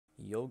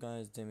Yo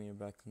guys, Damien here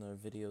back with another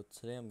video.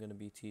 Today I'm going to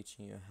be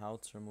teaching you how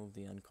to remove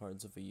the end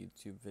cards of a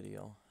YouTube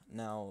video.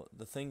 Now,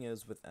 the thing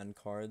is with end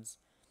cards,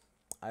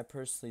 I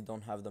personally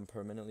don't have them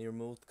permanently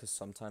removed because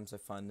sometimes I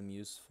find them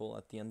useful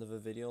at the end of a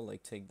video.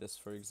 Like take this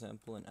for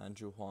example, in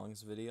Andrew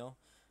Huang's video.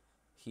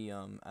 He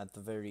at the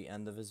very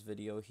end of his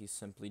video, he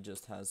simply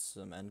just has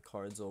some end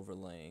cards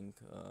overlaying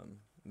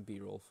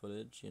B-roll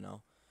footage, you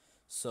know.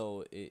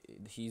 So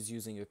he's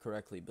using it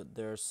correctly, but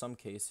there are some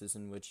cases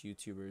in which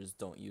YouTubers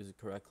don't use it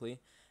correctly,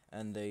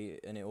 and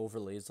it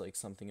overlays like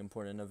something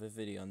important of a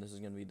video, and this is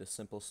going to be the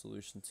simple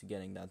solution to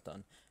getting that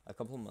done. A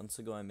couple of months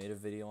ago I made a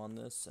video on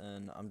this,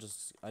 and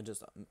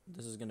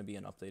this is going to be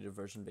an updated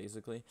version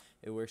basically.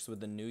 It works with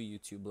the new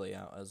YouTube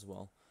layout as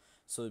well.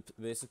 So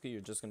basically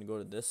you're just going to go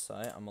to this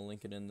site, I'm going to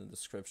link it in the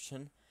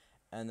description,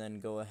 and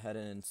then go ahead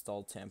and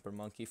install Tamper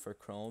Monkey for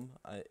Chrome.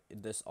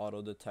 This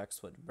auto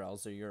detects what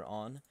browser you're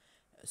on,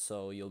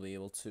 so you'll be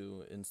able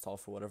to install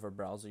for whatever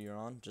browser you're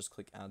on. Just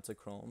click add to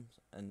Chrome,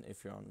 and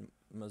if you're on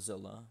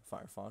Mozilla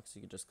Firefox,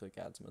 you can just click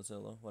add to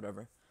Mozilla,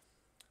 whatever.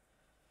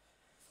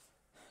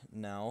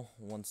 Now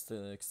once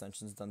the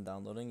extension is done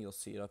downloading, you'll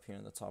see it up here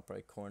in the top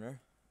right corner,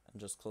 and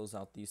just close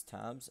out these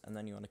tabs, and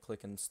then you want to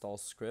click install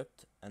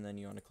script, and then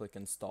you want to click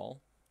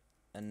install.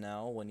 And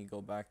now when you go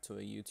back to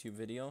a YouTube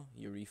video,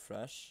 you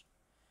refresh.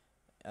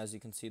 As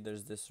you can see,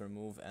 there's this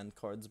remove end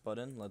cards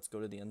button. Let's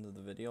go to the end of the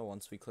video.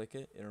 Once we click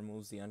it, it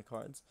removes the end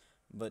cards.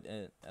 But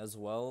as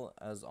well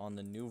as on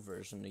the new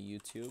version of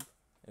YouTube,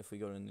 if we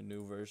go to the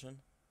new version,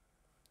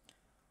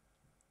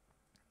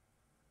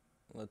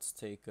 let's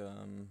take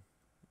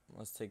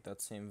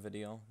that same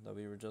video that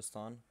we were just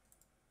on,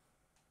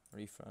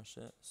 refresh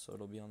it so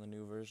it'll be on the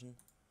new version.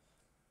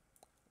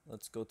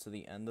 Let's go to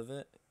the end of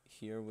it.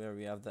 Here where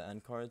we have the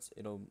end cards,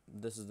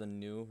 this is the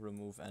new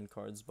remove end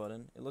cards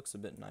button. It looks a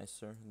bit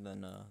nicer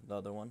than the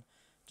other one.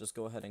 Just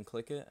go ahead and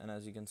click it, and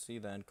as you can see,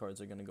 the end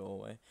cards are going to go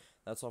away.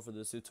 That's all for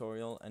this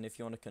tutorial, and if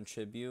you want to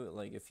contribute,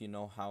 like if you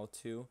know how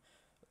to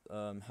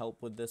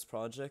help with this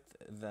project,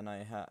 then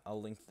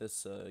I'll link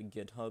this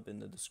GitHub in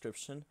the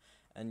description,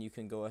 and you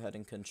can go ahead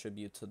and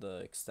contribute to the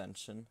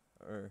extension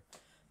or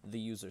the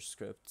user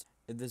script.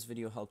 If this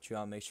video helped you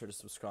out, make sure to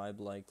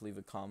subscribe, like, leave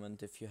a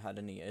comment if you had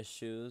any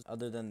issues.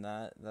 Other than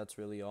that, that's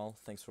really all.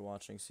 Thanks for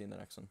watching. See you in the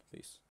next one. Peace.